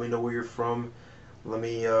email. Let me know where you're from. Let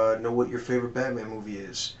me know what your favorite Batman movie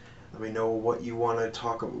is. Let me know what you want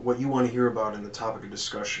to what you want to hear about in the topic of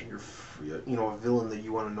discussion. A villain that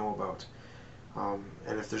you want to know about.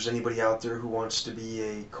 And if there's anybody out there who wants to be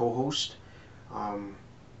a co-host,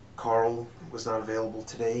 Carl was not available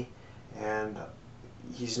today, and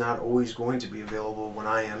he's not always going to be available when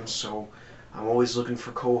I am, so I'm always looking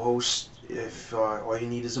for co-hosts. If all you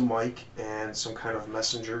need is a mic and some kind of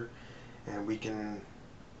messenger, and we can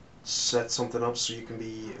set something up so you can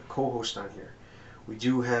be a co-host on here. We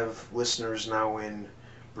do have listeners now in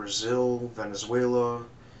Brazil, Venezuela,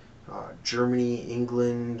 Germany,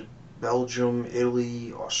 England, Belgium,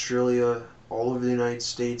 Italy, Australia, all over the United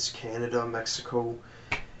States, Canada, Mexico.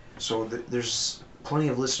 So there's plenty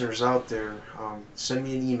of listeners out there. Send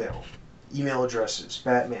me an email. Email address is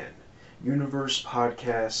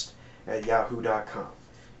batmanuniversepodcast@yahoo.com.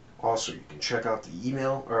 Also, you can check out the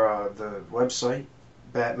email or the website,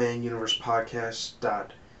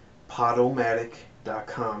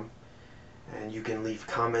 batmanuniversepodcast.podomatic.com, and you can leave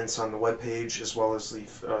comments on the webpage as well as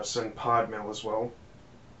send pod mail as well.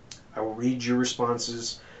 I will read your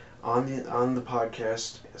responses on the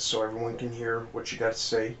podcast so everyone can hear what you got to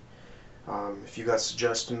say. If you got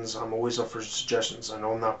suggestions, I'm always up for suggestions. I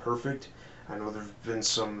know I'm not perfect. I know there have been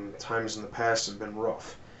some times in the past that have been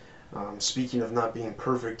rough. Speaking of not being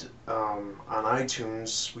perfect, on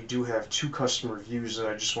iTunes we do have 2 customer reviews that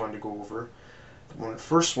I just wanted to go over. The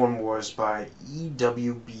first one was by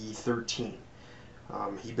EWB13.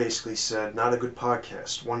 He basically said, "Not a good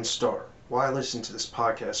podcast, 1 star. Why listen to this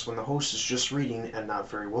podcast when the host is just reading, and not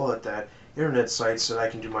very well at that, internet sites that I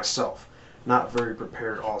can do myself? Not very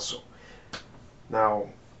prepared also." Now,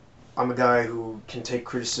 I'm a guy who can take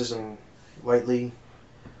criticism lightly,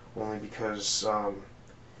 only because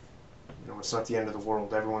it's not the end of the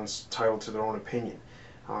world. Everyone's entitled to their own opinion.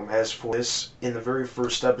 As for this, in the very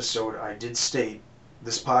first episode, I did state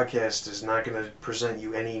this podcast is not going to present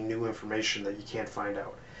you any new information that you can't find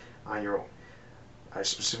out on your own. I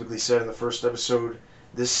specifically said in the first episode,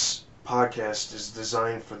 this podcast is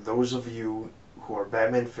designed for those of you who are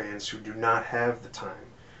Batman fans who do not have the time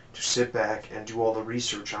to sit back and do all the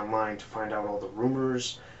research online to find out all the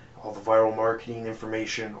rumors, all the viral marketing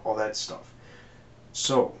information, all that stuff.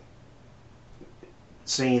 So,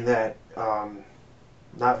 saying that,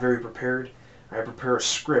 not very prepared, I prepare a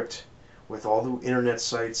script with all the internet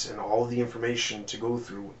sites and all the information to go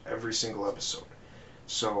through every single episode.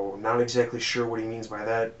 So, not exactly sure what he means by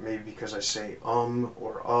that, maybe because I say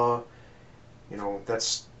or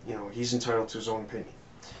that's, he's entitled to his own opinion.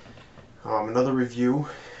 Another review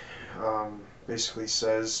basically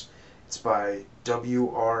says it's by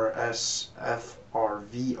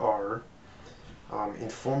WRSFRVR.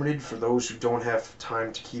 Informative for those who don't have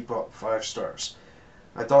time to keep up, 5 stars.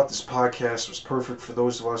 I thought this podcast was perfect for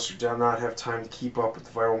those of us who do not have time to keep up with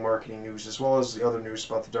the viral marketing news, as well as the other news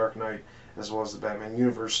about the Dark Knight, as well as the Batman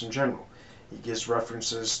universe in general. He gives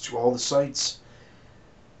references to all the sites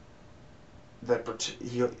that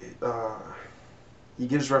he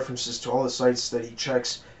gives references to all the sites that he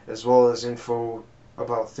checks, as well as info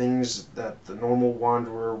about things that the normal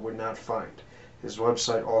wanderer would not find. His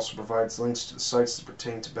website also provides links to the sites that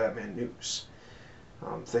pertain to Batman news.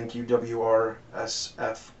 Thank you,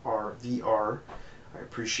 WRSFRVR. I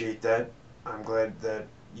appreciate that. I'm glad that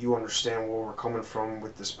you understand where we're coming from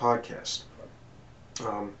with this podcast.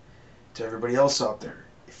 To everybody else out there,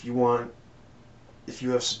 if you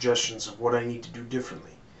have suggestions of what I need to do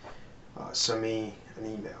differently, send me an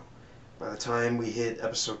email. By the time we hit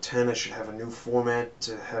episode 10, I should have a new format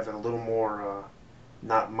to have it a little more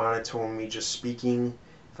not monotone, me just speaking.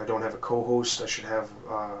 If I don't have a co-host, I should have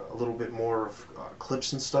a little bit more of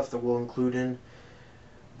clips and stuff that we'll include in.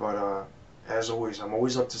 But as always, I'm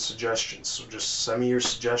always up to suggestions. So just send me your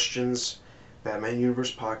suggestions,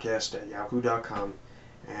 BatmanUniversePodcast@yahoo.com,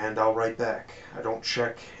 and I'll write back. I don't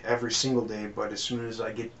check every single day, but as soon as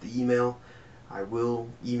I get the email, I will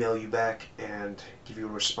email you back and give you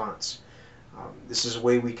a response. This is a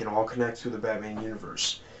way we can all connect through the Batman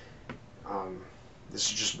universe. This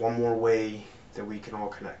is just one more way that we can all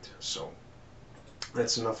connect. So,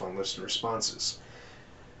 that's enough on listener responses.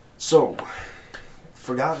 So,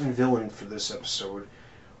 forgotten villain for this episode,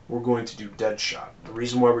 we're going to do Deadshot. The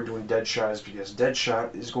reason why we're doing Deadshot is because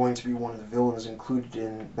Deadshot is going to be one of the villains included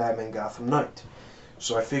in Batman Gotham Knight.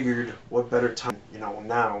 So I figured, what better time,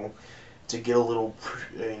 now, to get a little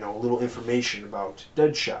information about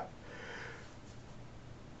Deadshot.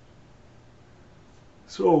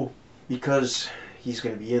 So, because he's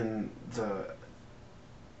going to be in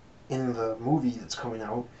the movie that's coming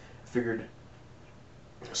out, I figured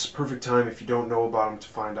it's a perfect time if you don't know about him to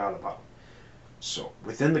find out about him. So,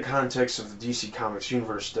 within the context of the DC Comics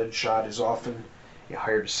universe, Deadshot is often a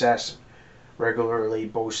hired assassin, regularly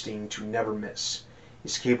boasting to never miss.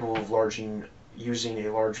 He's capable of using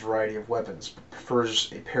a large variety of weapons, but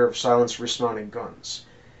prefers a pair of silenced wrist-mounted guns.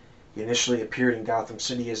 He initially appeared in Gotham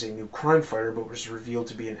City as a new crime fighter, but was revealed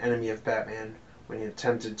to be an enemy of Batman when he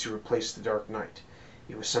attempted to replace the Dark Knight.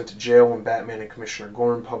 He was sent to jail when Batman and Commissioner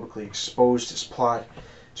Gordon publicly exposed his plot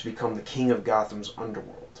to become the king of Gotham's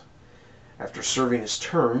underworld. After serving his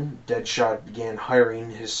term, Deadshot began hiring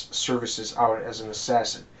his services out as an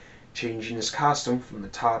assassin, changing his costume from the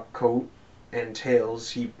top coat and tails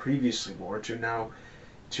he previously wore to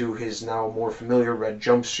his now more familiar red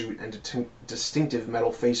jumpsuit and distinctive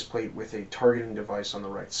metal faceplate with a targeting device on the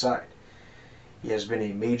right side. He has been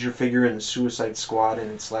a major figure in the Suicide Squad in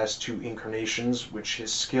its last 2 incarnations, which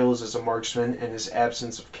his skills as a marksman and his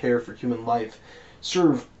absence of care for human life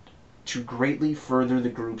serve to greatly further the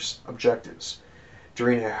group's objectives.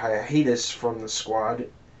 During a hiatus from the Squad,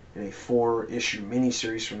 in a 4-issue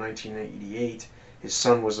miniseries from 1988, his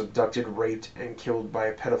son was abducted, raped, and killed by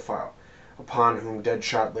a pedophile, upon whom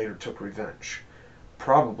Deadshot later took revenge.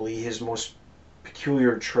 Probably his most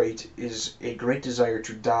peculiar trait is a great desire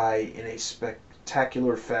to die in a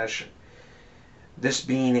spectacular fashion, this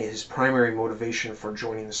being his primary motivation for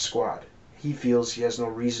joining the Squad. He feels he has no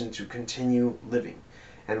reason to continue living,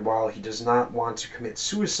 and while he does not want to commit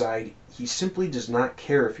suicide, he simply does not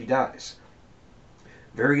care if he dies.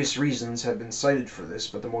 Various reasons have been cited for this,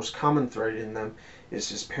 but the most common thread in them is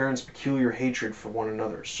his parents' peculiar hatred for one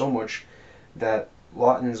another, so much that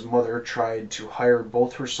Lawton's mother tried to hire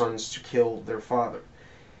both her sons to kill their father.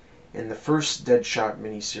 In the first Deadshot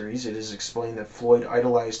miniseries, it is explained that Floyd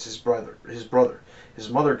idolized his brother. His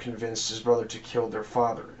mother convinced his brother to kill their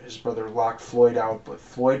father. His brother locked Floyd out, but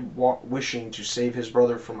Floyd, wishing to save his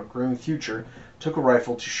brother from a grim future, took a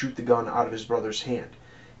rifle to shoot the gun out of his brother's hand.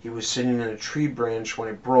 He was sitting in a tree branch when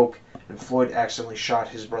it broke, and Floyd accidentally shot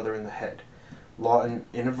his brother in the head. Lawton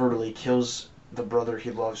inadvertently kills the brother he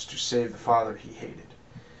loves to save the father he hated.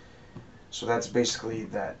 So that's basically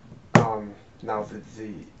that. Now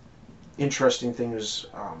interesting thing is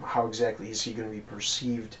how exactly is he going to be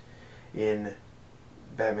perceived in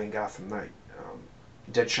Batman Gotham Knight.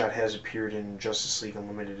 Deadshot has appeared in Justice League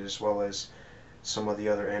Unlimited as well as some of the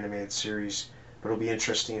other animated series, but it'll be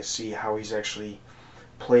interesting to see how he's actually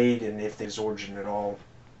played and if there's origin at all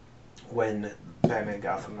when Batman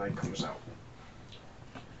Gotham Knight comes out.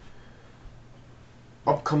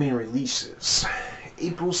 Upcoming releases.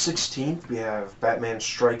 April 16th, we have Batman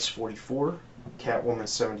Strikes 44, Catwoman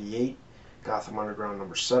 78, Gotham Underground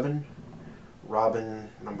number 7, Robin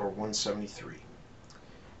number 173.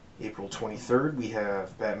 April 23rd, we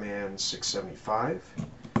have Batman 675,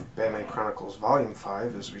 Batman Chronicles Volume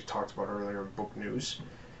 5, as we talked about earlier in book news,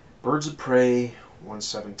 Birds of Prey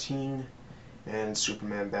 117, and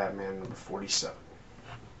Superman Batman number 47.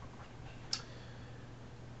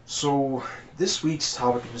 So, this week's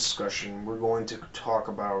topic of discussion, we're going to talk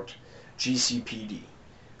about GCPD,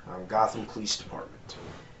 Gotham Police Department.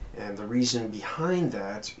 And the reason behind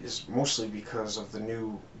that is mostly because of the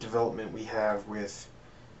new development we have with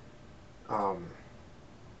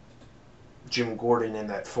Jim Gordon and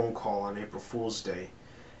that phone call on April Fool's Day,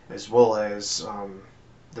 as well as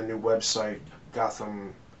the new website,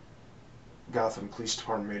 Gotham Police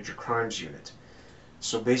Department Major Crimes Unit.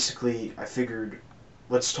 So basically, I figured,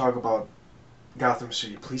 let's talk about Gotham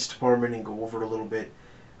City Police Department and go over it a little bit.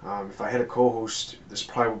 If I had a co-host, this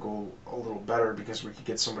probably would go a little better because we could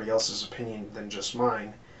get somebody else's opinion than just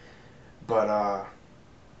mine. But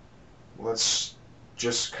let's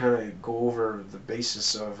just kind of go over the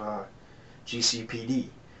basis of GCPD.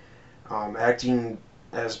 Acting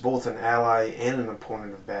as both an ally and an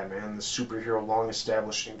opponent of Batman, the superhero long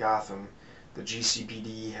established in Gotham, the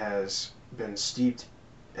GCPD has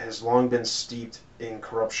long been steeped in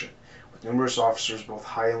corruption, with numerous officers, both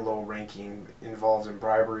high and low ranking, involved in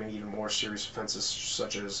bribery and even more serious offenses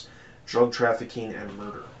such as drug trafficking and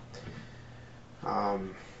murder.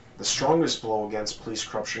 The strongest blow against police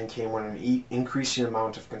corruption came when an increasing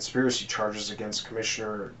amount of conspiracy charges against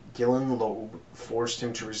Commissioner Gillen Loeb forced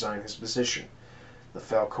him to resign his position. The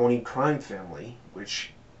Falcone crime family,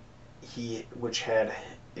 which had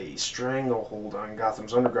a stranglehold on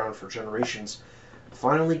Gotham's underground for generations,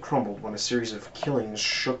 finally crumbled when a series of killings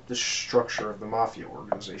shook the structure of the mafia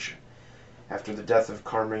organization. After the death of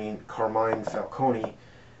Carmine Falcone,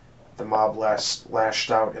 the mob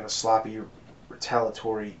lashed out in a sloppy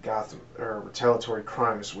retaliatory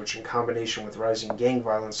crimes, which in combination with rising gang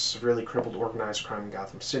violence severely crippled organized crime in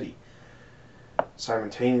Gotham City.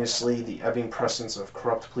 Simultaneously, the ebbing presence of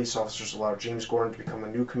corrupt police officers allowed James Gordon to become the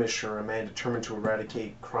new commissioner, a man determined to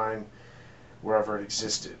eradicate crime wherever it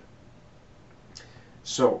existed.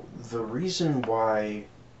 So, the reason why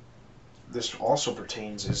this also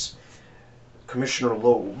pertains is Commissioner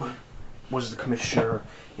Loeb was the commissioner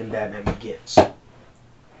in Batman Begins.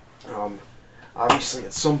 Obviously,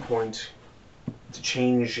 at some point, to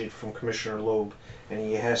change it from Commissioner Loeb, and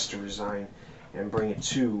he has to resign and bring it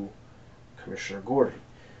to Commissioner Gordon.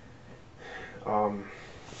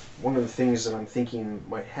 One of the things that I'm thinking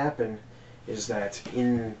might happen is that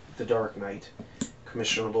in The Dark Knight,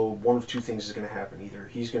 Commissioner Loeb, one of two things is going to happen. Either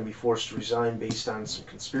he's going to be forced to resign based on some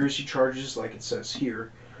conspiracy charges, like it says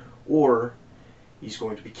here, or he's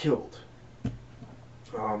going to be killed.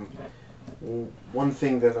 One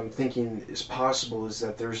thing that I'm thinking is possible is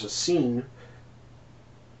that there's a scene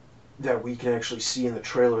that we can actually see in the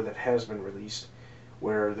trailer that has been released,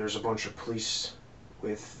 where there's a bunch of police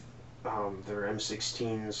with their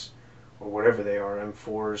M16s, or whatever they are,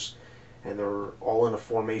 M4s, and they're all in a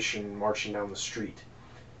formation marching down the street.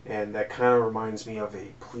 And that kind of reminds me of a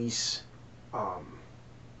police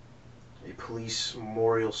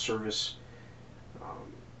memorial service.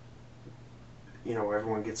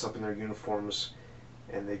 Everyone gets up in their uniforms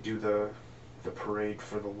and they do the parade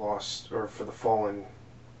for the lost, or for the fallen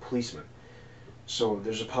policemen. So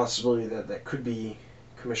there's a possibility that that could be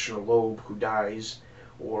Commissioner Loeb who dies,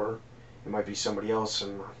 or it might be somebody else,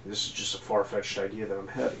 and this is just a far-fetched idea that I'm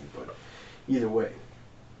having, but either way.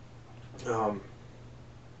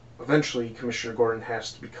 Eventually Commissioner Gordon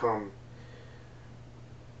has to become,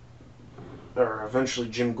 or eventually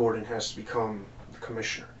Jim Gordon has to become the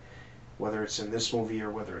commissioner. Whether it's in this movie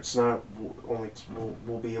or whether it's not,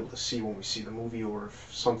 we'll be able to see when we see the movie, or if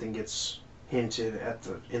something gets hinted at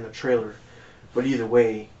in the trailer. But either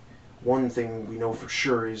way, one thing we know for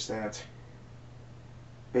sure is that,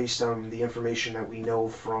 based on the information that we know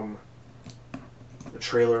from the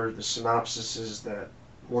trailer, the synopsises that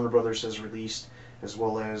Warner Brothers has released, as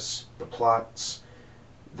well as the plots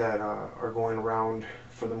that are going around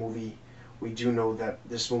for the movie, we do know that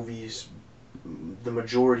this movie is, the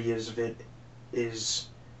majority of it is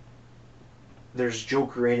there's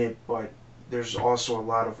Joker in it, but there's also a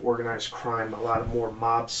lot of organized crime, a lot of more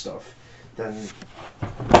mob stuff than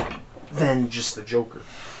just the Joker.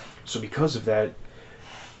 So because of that,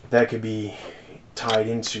 that could be tied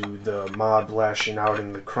into the mob lashing out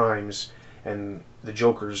in the crimes, and the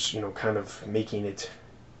Joker's, kind of making it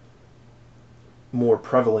more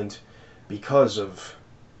prevalent because of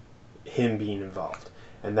him being involved.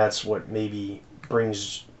 And that's what maybe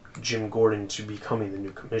brings Jim Gordon to becoming the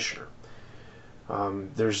new commissioner.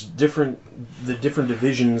 There's the different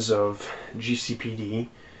divisions of GCPD.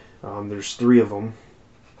 There's 3 of them.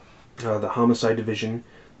 The Homicide Division,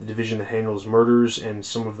 the division that handles murders and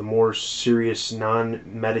some of the more serious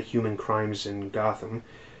non-metahuman crimes in Gotham.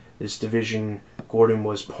 This division Gordon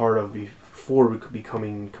was part of before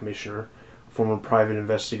becoming commissioner. Former private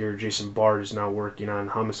investigator Jason Bard is now working on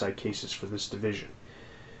homicide cases for this division.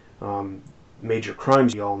 Major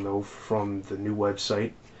crimes you all know from the new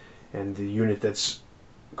website, and the unit that's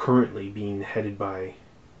currently being headed by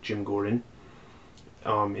Jim Gordon.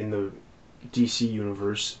 In the DC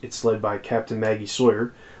universe, it's led by Captain Maggie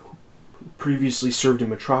Sawyer, who previously served in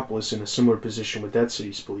Metropolis in a similar position with that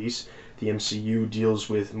city's police. The MCU deals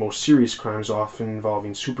with most serious crimes, often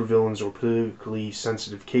involving supervillains or politically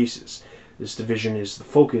sensitive cases. This division is the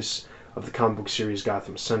focus of the comic book series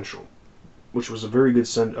Gotham Central, which was a very good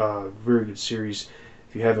series.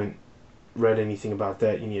 If you haven't read anything about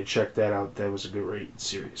that, you need to check that out. That was a great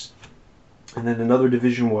series. And then another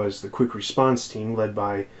division was the Quick Response Team, led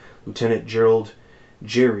by Lieutenant Gerald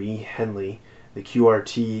Jerry Henley. The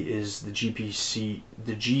QRT is the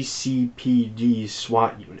GCPD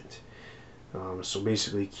SWAT unit. So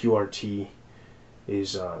basically, QRT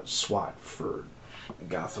is SWAT for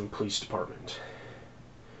Gotham Police Department.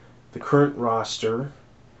 The current roster,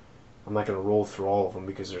 I'm not going to roll through all of them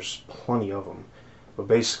because there's plenty of them. But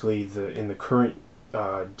basically, in the current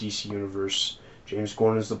DC universe, James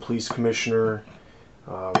Gordon is the police commissioner.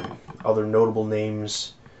 Other notable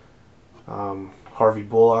names: Harvey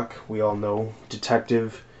Bullock, we all know,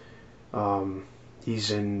 detective.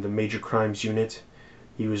 He's in the Major Crimes Unit.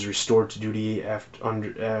 He was restored to duty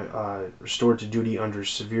under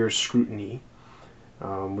severe scrutiny.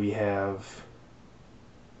 We have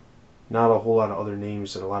not a whole lot of other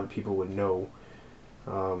names that a lot of people would know.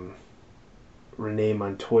 Renee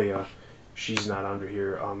Montoya, she's not under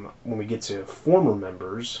here. When we get to former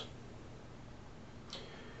members,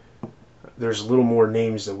 there's a little more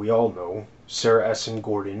names that we all know. Sarah Essen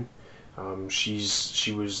Gordon,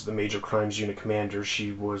 she was the Major Crimes Unit commander.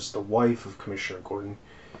 She was the wife of Commissioner Gordon,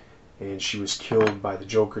 and she was killed by the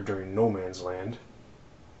Joker during No Man's Land.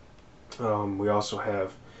 We also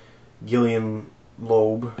have Gillian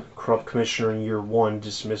Loeb, corrupt commissioner in year 1,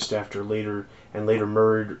 dismissed after later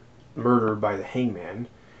murder by the Hangman.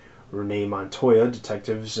 Renee Montoya,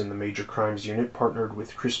 detectives in the Major Crimes Unit, partnered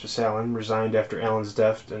with Crispus Allen, resigned after Allen's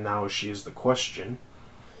death, and now she is the Question.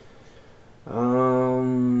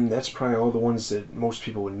 That's probably all the ones that most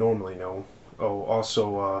people would normally know. Oh,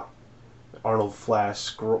 also Arnold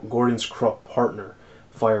Flass, Gordon's corrupt partner,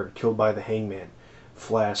 fired, killed by the Hangman.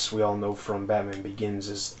 Flass, we all know from Batman Begins,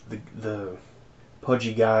 is the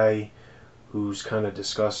pudgy guy who's kind of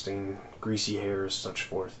disgusting, greasy hair, such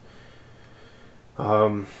forth.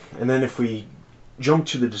 And then if we jump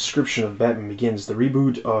to the description of Batman Begins, the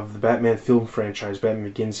reboot of the Batman film franchise, Batman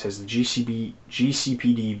Begins, has the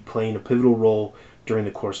GCPD playing a pivotal role during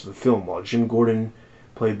the course of the film. While Jim Gordon,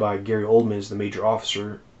 played by Gary Oldman, is the major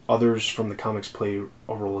officer, others from the comics play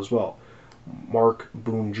a role as well. Mark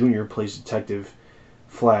Boone Jr. plays Detective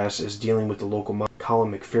Flass, as dealing with the local mob.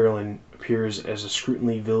 Colin McFarlane appears as a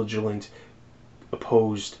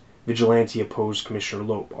vigilante-opposed Commissioner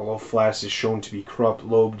Loeb. Although Flass is shown to be corrupt,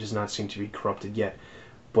 Loeb does not seem to be corrupted yet,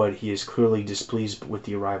 but he is clearly displeased with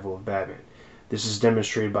the arrival of Batman. This is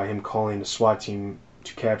demonstrated by him calling a SWAT team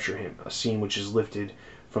to capture him, a scene which is lifted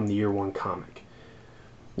from the Year 1 comic.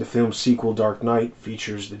 The film's sequel, Dark Knight,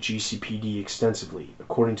 features the GCPD extensively.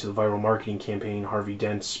 According to the viral marketing campaign, Harvey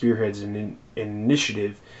Dent spearheads an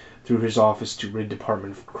initiative through his office to rid the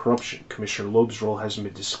department of corruption. Commissioner Loeb's role hasn't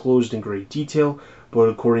been disclosed in great detail, but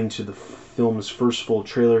according to the film's first full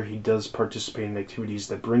trailer, he does participate in activities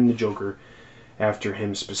that bring the Joker after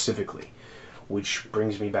him specifically. Which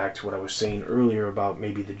brings me back to what I was saying earlier about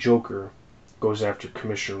maybe the Joker goes after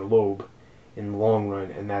Commissioner Loeb in the long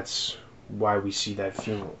run, and that's why we see that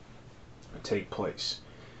funeral take place.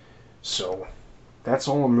 So that's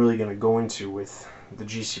all I'm really going to go into with the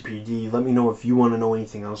GCPD. Let me know if you want to know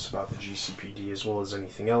anything else about the GCPD as well as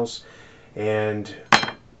anything else. And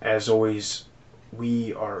as always,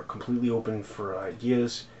 we are completely open for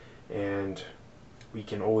ideas, and we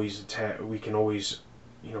can always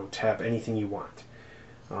tap anything you want.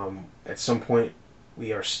 At some point,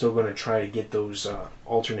 we are still going to try to get those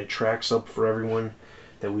alternate tracks up for everyone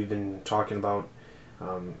that we've been talking about.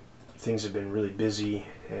 Things have been really busy,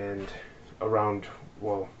 and around,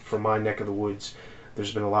 from my neck of the woods,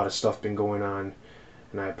 there's been a lot of stuff been going on,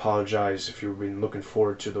 and I apologize if you've been looking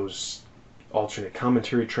forward to those alternate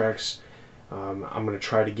commentary tracks. I'm going to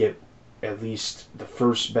try to get at least the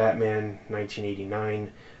first Batman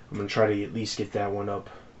 1989. I'm going to try to at least get that one up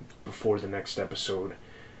before the next episode.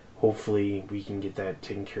 Hopefully we can get that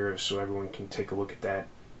taken care of so everyone can take a look at that.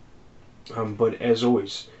 But as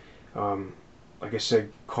always, like I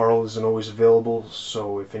said, Carl isn't always available,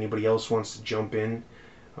 so if anybody else wants to jump in,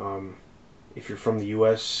 if you're from the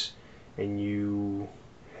US and you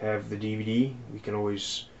have the DVD, we can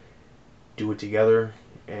always do it together.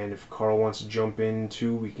 And if Carl wants to jump in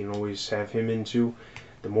too, we can always have him in too.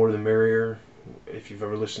 The more the merrier. If you've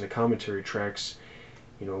ever listened to commentary tracks,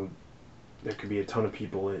 there could be a ton of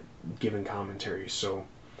people giving commentary. So,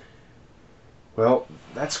 well,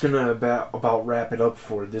 that's gonna about wrap it up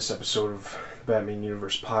for this episode of the Batman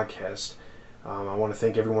Universe podcast. I want to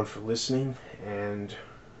thank everyone for listening, and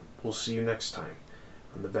we'll see you next time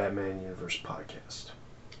on the Batman Universe podcast.